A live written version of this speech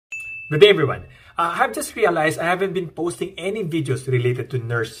Good day, everyone. I've just realized I haven't been posting any videos related to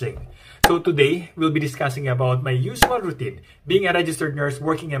nursing. So today, we'll be discussing about my usual routine, being a registered nurse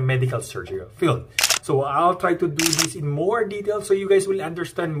working in a medical surgical field. So I'll try to do this in more detail so you guys will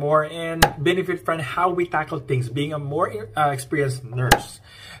understand more and benefit from how we tackle things, being a more experienced nurse.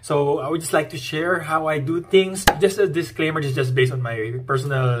 So I would just like to share how I do things. Just a disclaimer, this is just based on my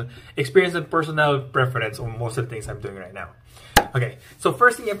personal experience and personal preference on most of the things I'm doing right now. Okay, so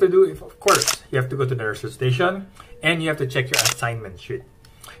first thing you have to do, of course, you have to go to the nurse's station and you have to check your assignment sheet.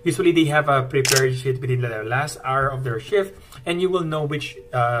 Usually they have a prepared sheet within the last hour of their shift and you will know which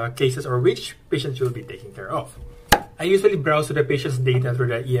cases or which patients you will be taking care of. I usually browse to the patient's data through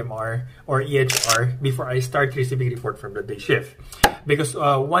the EMR or EHR before I start receiving report from the day shift. Because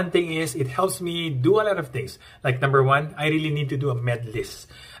one thing is, it helps me do a lot of things. Like number one, I really need to do a med list.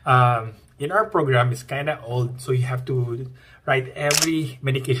 In our program, it's kind of old, so you have to write every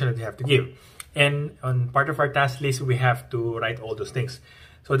medication that you have to give. And on part of our task list, we have to write all those things.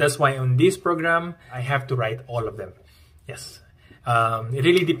 So that's why on this program, I have to write all of them. Yes. It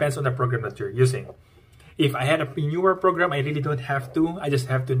really depends on the program that you're using. If I had a newer program, I really don't have to. I just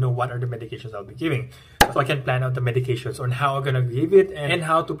have to know what are the medications I'll be giving. So I can plan out the medications on how I'm going to give it and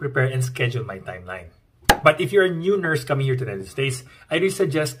how to prepare and schedule my timeline. But if you're a new nurse coming here to the United States, I really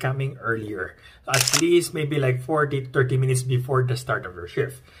suggest coming earlier. At least maybe like 40 to 30 minutes before the start of your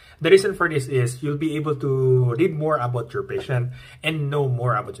shift. The reason for this is you'll be able to read more about your patient and know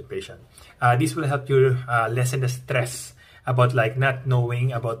more about your patient. This will help you lessen the stress about like not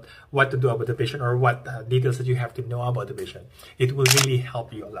knowing about what to do about the patient or what details that you have to know about the patient. It will really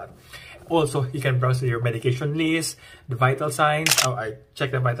help you a lot. Also, you can browse your medication list, the vital signs. Oh, I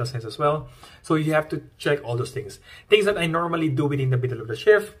check the vital signs as well. So you have to check all those things. Things that I normally do within the middle of the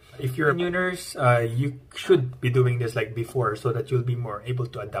shift. If you're a new nurse, you should be doing this like before so that you'll be more able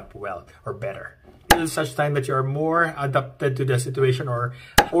to adapt well or better. Till such time that you are more adapted to the situation or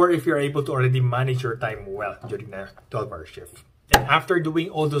if you're able to already manage your time well during the 12-hour shift. And after doing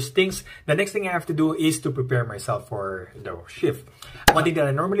all those things, the next thing I have to do is to prepare myself for the shift. One thing that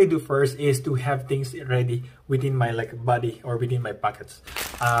I normally do first is to have things ready within my body or within my pockets.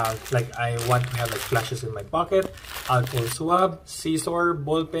 Like I want to have like flashes in my pocket, alcohol swab, scissor,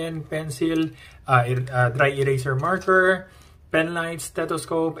 ball pen, pencil, dry eraser marker, pen light,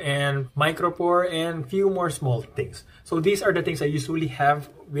 stethoscope, and micropore, and few more small things. So these are the things I usually have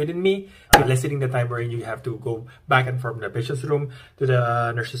within me, lessening the time where you have to go back and forth from the patient's room to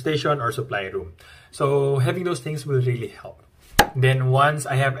the nurse's station or supply room. So having those things will really help. Then once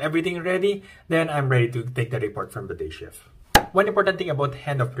I have everything ready, then I'm ready to take the report from the day shift. One important thing about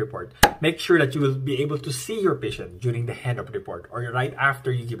handoff report, make sure that you will be able to see your patient during the handoff report or right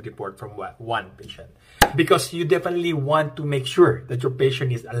after you give report from one patient. Because you definitely want to make sure that your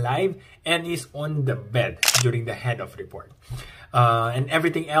patient is alive and is on the bed during the handoff report. And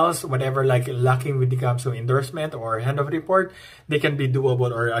everything else, whatever like lacking when it comes to endorsement or handoff report, they can be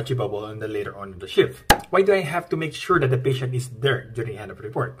doable or achievable on the later on in the shift. Why do I have to make sure that the patient is there during handoff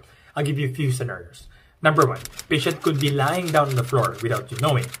report? I'll give you a few scenarios. Number one, patient could be lying down on the floor without you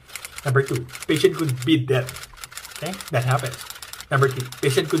knowing. Number two, patient could be dead. Okay, that happens. Number three,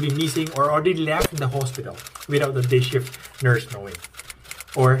 patient could be missing or already left the hospital without the day shift nurse knowing.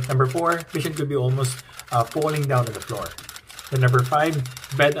 Or number four, patient could be almost falling down on the floor. Then number five,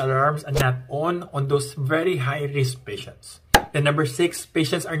 bed alarms are not on those very high risk patients. Then number six,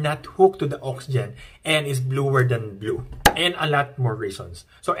 patients are not hooked to the oxygen and is bluer than blue. And a lot more reasons.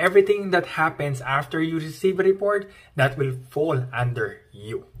 So everything that happens after you receive a report, that will fall under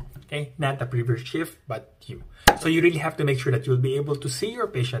you. Okay? Not the previous shift, but you. So you really have to make sure that you'll be able to see your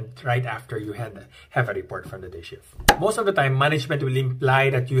patient right after you have a report from the day shift. Most of the time, management will imply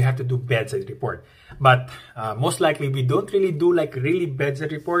that you have to do bedside report. But most likely, we don't really do like really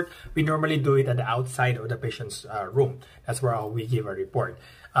bedside report. We normally do it at the outside of the patient's room. That's where we give a report.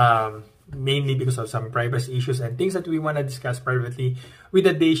 Mainly because of some privacy issues and things that we want to discuss privately with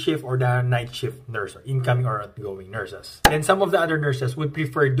the day shift or the night shift nurse or incoming or outgoing nurses. Then some of the other nurses would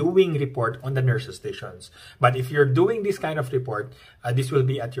prefer doing report on the nurses stations. But if you're doing this kind of report, this will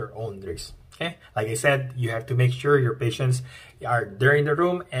be at your own risk. Okay? Like I said, you have to make sure your patients are there in the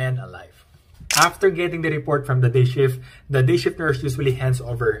room and alive. After getting the report from the day shift nurse usually hands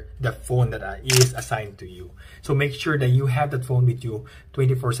over the phone that is assigned to you. So make sure that you have that phone with you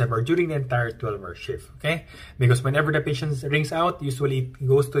 24/7 or during the entire 12-hour shift, okay? Because whenever the patient rings out, usually it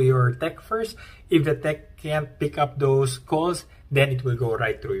goes to your tech first. If the tech can't pick up those calls, then it will go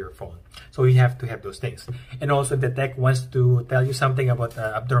right through your phone. So you have to have those things. And also, if the tech wants to tell you something about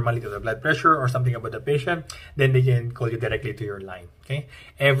the abnormality of the blood pressure or something about the patient, then they can call you directly to your line. Okay?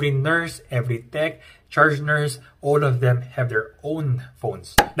 Every nurse, every tech, charge nurse, all of them have their own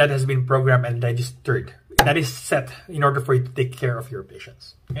phones that has been programmed and registered. That is set in order for you to take care of your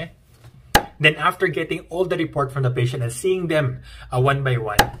patients. Okay? Then after getting all the report from the patient and seeing them one by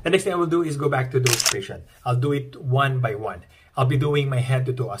one, the next thing I will do is go back to those patients. I'll do it one by one. I'll be doing my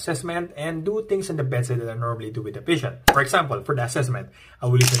head-to-toe assessment and do things in the bedside that I normally do with the patient. For example, for the assessment, I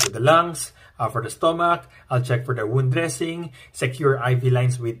will listen to the lungs, for the stomach, I'll check for the wound dressing, secure IV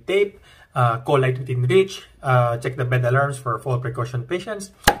lines with tape, call light within reach, check the bed alarms for fall precaution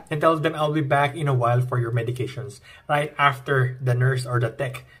patients, and tell them I'll be back in a while for your medications right after the nurse or the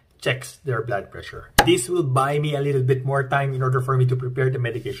tech checks their blood pressure. This will buy me a little bit more time in order for me to prepare the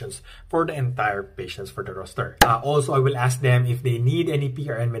medications for the entire patients for the roster. Also, I will ask them if they need any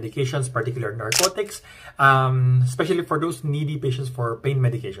PRN medications, particular narcotics, especially for those needy patients for pain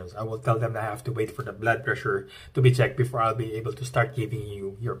medications. I will tell them that I have to wait for the blood pressure to be checked before I'll be able to start giving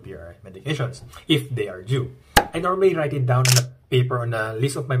you your PRN medications if they are due. I normally write it down on a paper on a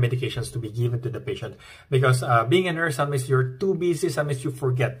list of my medications to be given to the patient because being a nurse, sometimes you're too busy, sometimes you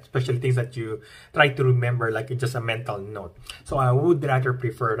forget, especially things that you try to remember like just a mental note. So I would rather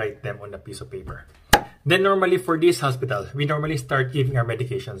prefer write them on a piece of paper. Then normally for this hospital, we normally start giving our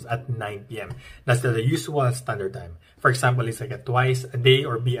medications at 9 p.m. That's the usual standard time. For example, it's like a twice a day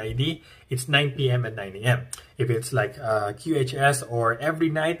or BID, it's 9 p.m. and 9 a.m. If it's like QHS or every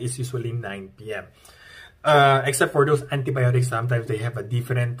night, it's usually 9 p.m. Except for those antibiotics, sometimes they have a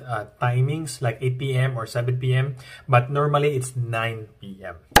different timings like 8 p.m. or 7 p.m. But normally it's 9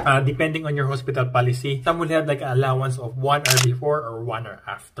 p.m. Depending on your hospital policy, some will have like an allowance of 1 hour before or 1 hour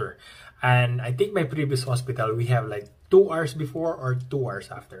after. And I think my previous hospital, we have like 2 hours before or 2 hours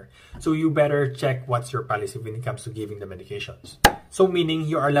after. So you better check what's your policy when it comes to giving the medications. So meaning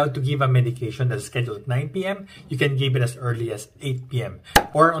you are allowed to give a medication that's scheduled at 9 p.m. You can give it as early as 8 p.m.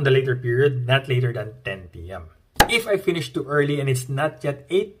 or on the later period, not later than 10 p.m. If I finish too early and it's not yet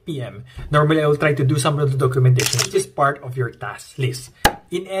 8 p.m., normally I will try to do some of the documentation, which is part of your task list.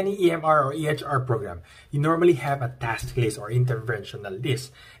 In any EMR or EHR program, you normally have a task list or interventional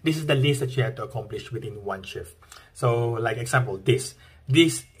list. This is the list that you have to accomplish within one shift. So like example, this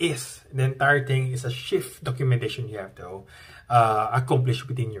is, the entire thing is a shift documentation you have to accomplish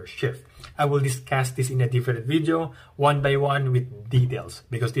within your shift. I will discuss this in a different video, one by one with details,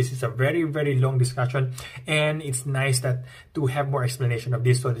 because this is a very, very long discussion, and it's nice that to have more explanation of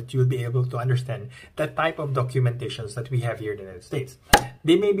this so that you'll be able to understand the type of documentations that we have here in the United States.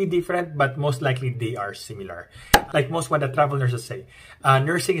 They may be different, but most likely they are similar. Like most what the travel nurses say,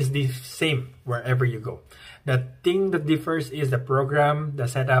 nursing is the same wherever you go. The thing that differs is the program, the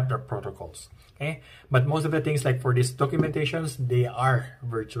setup, the protocols. Okay? But most of the things like for these documentations, they are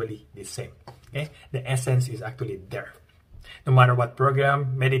virtually the same. Okay? The essence is actually there. No matter what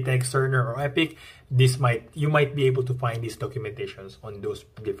program, Meditech, Cerner, or Epic, you might be able to find these documentations on those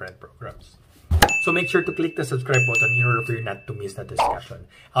different programs. So make sure to click the subscribe button in order for you not to miss the discussion.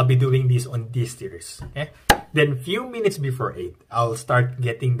 I'll be doing this on this series. Okay? Then few minutes before 8, I'll start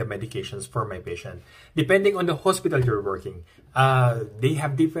getting the medications for my patient. Depending on the hospital you're working, they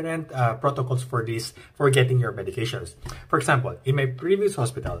have different protocols for this, for getting your medications. For example, in my previous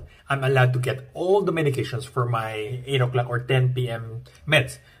hospital, I'm allowed to get all the medications for my 8 o'clock or 10 p.m.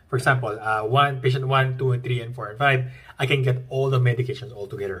 meds. For example, patient 1, 2, 3, and 4, and 5, I can get all the medications all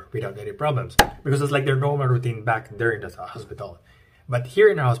together without any problems because it's like their normal routine back there in the hospital. But here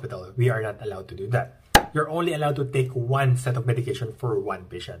in our hospital, we are not allowed to do that. You're only allowed to take one set of medication for one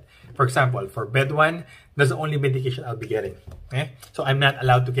patient. For example, for bed 1, that's the only medication I'll be getting. Okay? So I'm not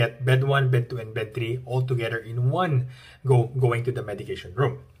allowed to get bed 1, bed 2, and bed 3 all together in one going to the medication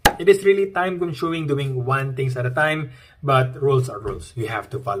room. It is really time-consuming doing one things at a time, but rules are rules. You have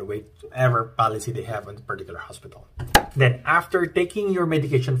to follow whatever policy they have on the particular hospital. Then after taking your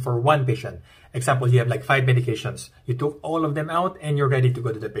medication for one patient, example, you have like 5 medications. You took all of them out and you're ready to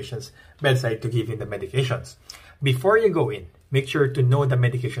go to the patient's bedside to give him the medications. Before you go in, make sure to know the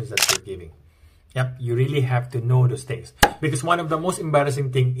medications that you're giving. Yep, you really have to know those things. Because one of the most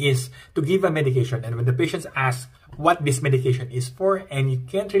embarrassing thing is to give a medication and when the patients ask what this medication is for and you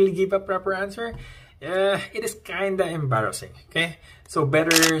can't really give a proper answer, it is kind of embarrassing, okay? So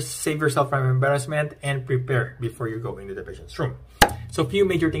better save yourself from embarrassment and prepare before you go into the patient's room. So few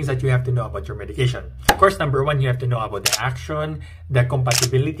major things that you have to know about your medication. Of course, number 1, you have to know about the action, the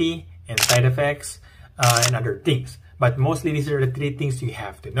compatibility, and side effects, and other things. But mostly these are the 3 things you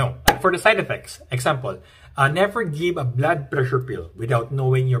have to know. For the side effects, example, never give a blood pressure pill without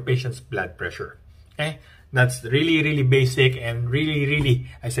knowing your patient's blood pressure. Okay, that's really basic and really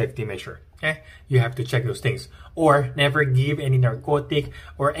a safety measure. Okay, you have to check those things. Or never give any narcotic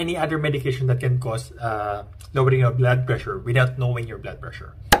or any other medication that can cause lowering of blood pressure without knowing your blood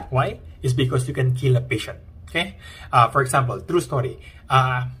pressure. Why? It's because you can kill a patient. Okay, for example, true story.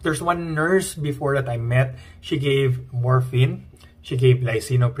 There's one nurse before that I met. She gave morphine, she gave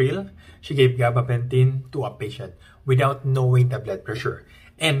lisinopril, she gave gabapentin to a patient without knowing the blood pressure.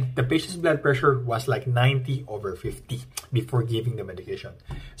 And the patient's blood pressure was like 90/50 before giving the medication.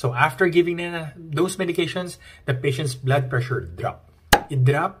 So after giving those medications, the patient's blood pressure dropped. It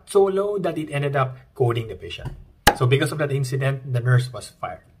dropped so low that it ended up coding the patient. So because of that incident, the nurse was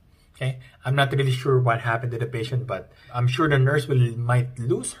fired. Okay, I'm not really sure what happened to the patient, but I'm sure the nurse might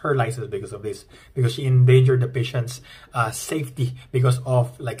lose her license because of this, because she endangered the patient's safety because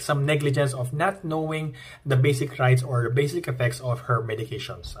of like some negligence of not knowing the basic rights or the basic effects of her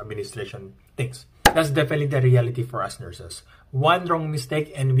medications, administration things. That's definitely the reality for us nurses. One wrong mistake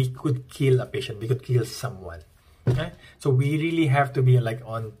and we could kill a patient, we could kill someone. Okay, so we really have to be like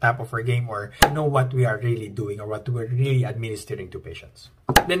on top of our game or know what we are really doing or what we're really administering to patients.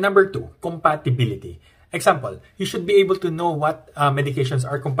 Then number 2, compatibility. Example, you should be able to know what medications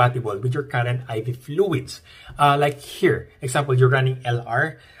are compatible with your current IV fluids. Like here, example, you're running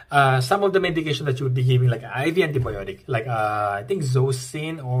LR. Some of the medication that you would be giving, like IV antibiotic, like I think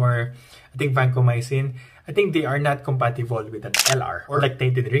Zocin or I think vancomycin, I think they are not compatible with an LR or like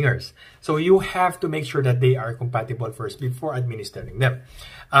tainted ringers. So you have to make sure that they are compatible first before administering them.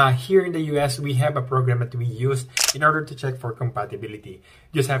 Here in the US, we have a program that we use in order to check for compatibility.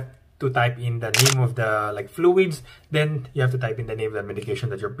 You just have to type in the name of the like fluids, then you have to type in the name of the medication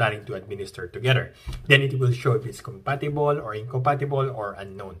that you're planning to administer together. Then it will show if it's compatible or incompatible or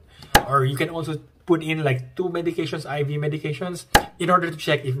unknown. Or you can also put in like 2 medications, IV medications, in order to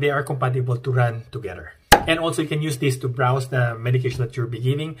check if they are compatible to run together. And also you can use this to browse the medication that you'll be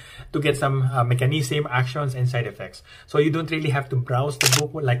giving to get some mechanism, actions, and side effects. So you don't really have to browse the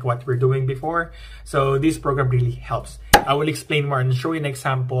book like what we're doing before. So this program really helps. I will explain more and show you an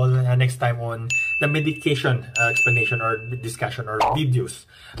example next time on the medication explanation or discussion or videos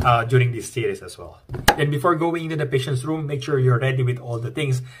during this series as well. And before going into the patient's room, make sure you're ready with all the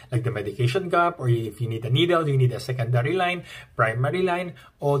things like the medication cup, or if you need a needle, you need a secondary line, primary line,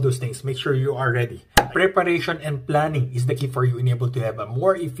 all those things. Make sure you are ready. Preparation and planning is the key for you in able to have a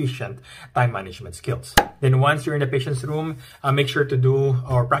more efficient time management skills. Then once you're in the patient's room, make sure to do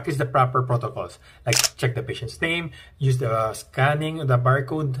or practice the proper protocols, like check the patient's name, use the scanning, the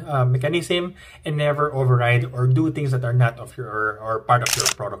barcode mechanism, and never override or do things that are not of your or part of your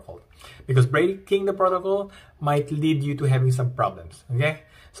protocol. Because breaking the protocol might lead you to having some problems, okay?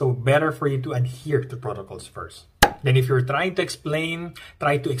 So better for you to adhere to protocols first. Then if you're trying to explain,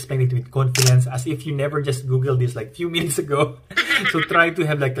 try to explain it with confidence as if you never just Googled this like few minutes ago. So try to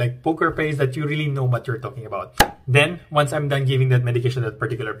have like poker face that you really know what you're talking about. Then once I'm done giving that medication to that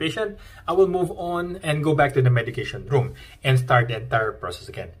particular patient, I will move on and go back to the medication room and start the entire process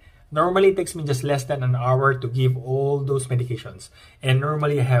again. Normally, it takes me just less than an hour to give all those medications. And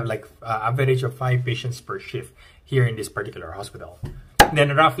normally, I have like average of 5 patients per shift here in this particular hospital.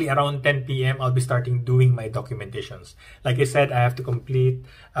 Then roughly around 10 p.m., I'll be starting doing my documentations. Like I said, I have to complete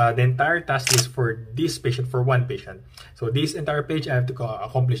the entire task list for this patient, for one patient. So this entire page, I have to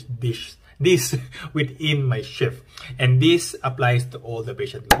accomplish this within my shift. And this applies to all the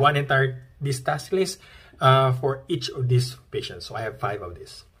patients. This task list for each of these patients. So I have 5 of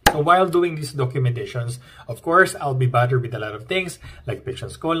these. So while doing these documentations, of course, I'll be bothered with a lot of things like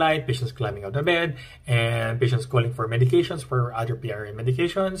patients coli, patients climbing out of bed, and patients calling for medications for other PRN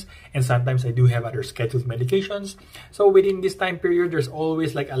medications. And sometimes I do have other scheduled medications. So within this time period, there's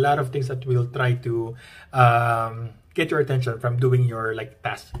always like a lot of things that we'll try to get your attention from doing your like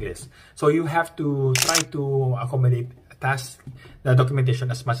task list. So you have to try to accommodate the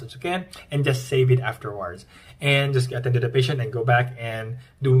documentation as much as you can and just save it afterwards and just attend to the patient and go back and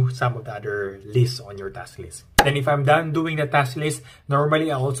do some of the other lists on your task list. Then if I'm done doing the task list,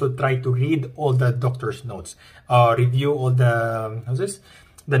 normally I also try to read all the doctor's notes, review all the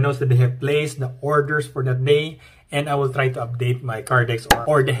notes that they have placed, the orders for that day, and I will try to update my Cardex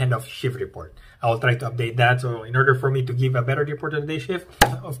or the end of shift report. I'll try to update that. So in order for me to give a better report on the day shift,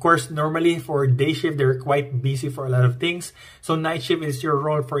 of course, normally for day shift, they're quite busy for a lot of things. So night shift is your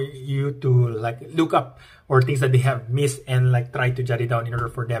role for you to like look up or things that they have missed and like try to jot it down in order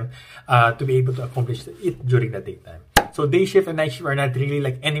for them to be able to accomplish it during the daytime. So day shift and night shift are not really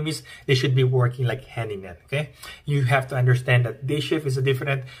like enemies. They should be working like hand in hand, okay? You have to understand that day shift is a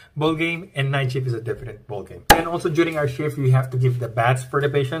different ball game and night shift is a different ball game. And also during our shift, we have to give the baths for the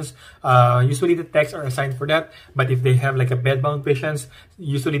patients. Usually the techs are assigned for that, but if they have like a bedbound patients,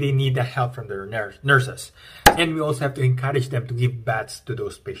 usually they need the help from their nurses. And we also have to encourage them to give baths to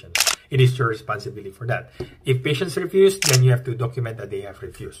those patients. It is your responsibility for that. If patients refuse, then you have to document that they have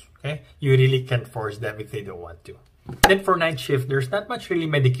refused, okay? You really can't force them if they don't want to. Then for night shift, there's not much really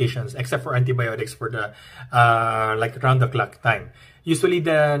medications except for antibiotics for the like round the clock time. Usually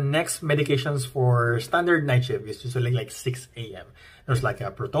the next medications for standard night shift is usually like 6 a.m. There's like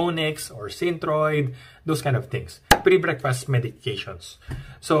a Protonix or Synthroid, those kind of things. Pre-breakfast medications.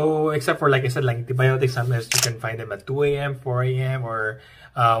 So except for like I said, like antibiotics, sometimes you can find them at 2 a.m., 4 a.m. or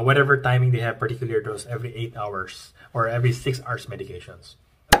whatever timing they have, particular dose every 8 hours or every 6 hours medications.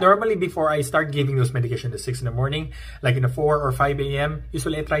 Normally, before I start giving those medications at 6 in the morning, like in the 4 or 5 a.m.,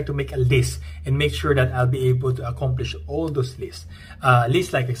 usually I try to make a list and make sure that I'll be able to accomplish all those lists.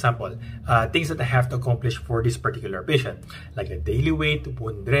 Lists like example, things that I have to accomplish for this particular patient, like the daily weight,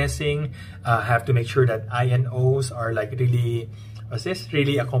 wound dressing. I have to make sure that INOs are like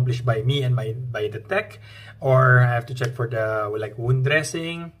really accomplished by me and by the tech, or I have to check for the like wound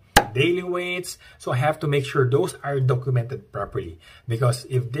dressing, daily weights. So I have to make sure those are documented properly, because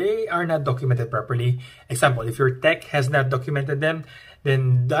if they are not documented properly, example, if your tech has not documented them,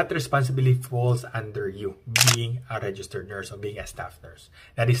 then that responsibility falls under you being a registered nurse or being a staff nurse.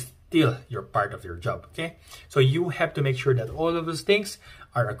 That is still your part of your job, okay? So you have to make sure that all of those things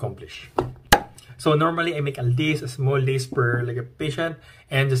are accomplished. So normally I make a list, a small list per like a patient,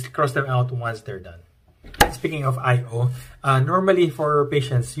 and just cross them out once they're done. Speaking of IO, normally for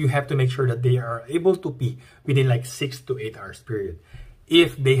patients, you have to make sure that they are able to pee within like 6 to 8 hours period.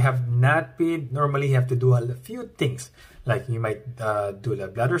 If they have not peed, normally you have to do a few things. Like you might do the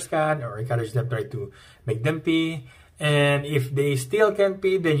bladder scan or encourage them, try to make them pee. And if they still can't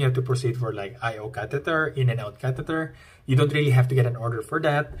pee, then you have to proceed for like IO catheter, in and out catheter. You don't really have to get an order for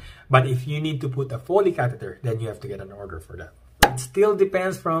that. But if you need to put a Foley catheter, then you have to get an order for that. It still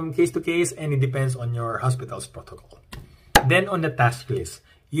depends from case to case, and it depends on your hospital's protocol. Then on the task list,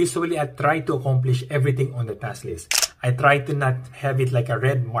 usually I try to accomplish everything on the task list. I try to not have it like a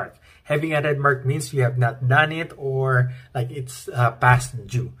red mark. Having a red mark means you have not done it or like it's past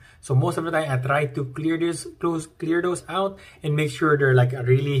due. So most of the time I try to clear those out and make sure they're like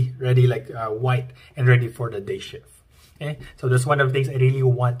really ready, like white and ready for the day shift. Okay? So that's one of the things I really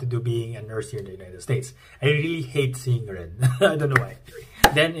want to do being a nurse here in the United States. I really hate seeing red. I don't know why.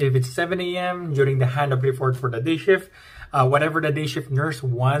 Then if it's 7 a.m. during the hand-up report for the day shift, whatever the day shift nurse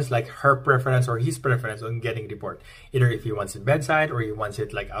wants, like her preference or his preference on getting report. Either if he wants it bedside or he wants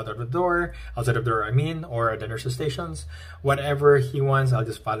it like outside of the door, or at the nurse's stations. Whatever he wants, I'll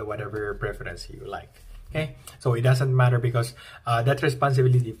just follow whatever preference he would like. Okay, so it doesn't matter because that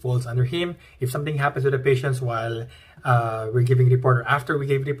responsibility falls under him. If something happens to the patients while we're giving report or after we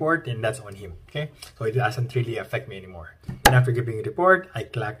gave report, then that's on him. Okay, so it doesn't really affect me anymore. And after giving a report, I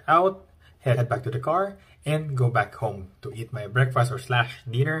clock out, head back to the car, and go back home to eat my breakfast or /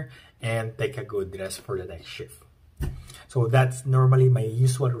 dinner and take a good rest for the next shift. So that's normally my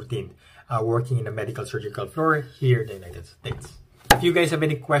usual routine working in the medical surgical floor here in the United States. If you guys have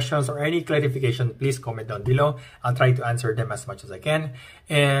any questions or any clarification, please comment down below. I'll try to answer them as much as I can.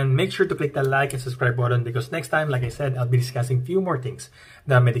 And make sure to click the like and subscribe button, because next time, like I said, I'll be discussing a few more things.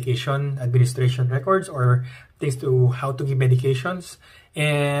 The medication administration records, or things to how to give medications,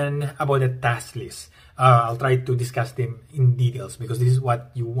 and about the task list. I'll try to discuss them in details because this is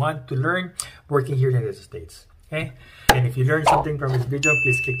what you want to learn working here in the United States. Okay? And if you learned something from this video,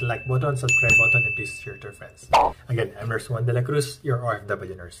 please click the like button, subscribe button, and please share it to your friends. Again, I'm Nurse Juan de la Cruz, your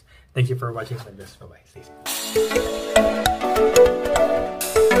OFW nurse. Thank you for watching. Bye-bye. Stay safe.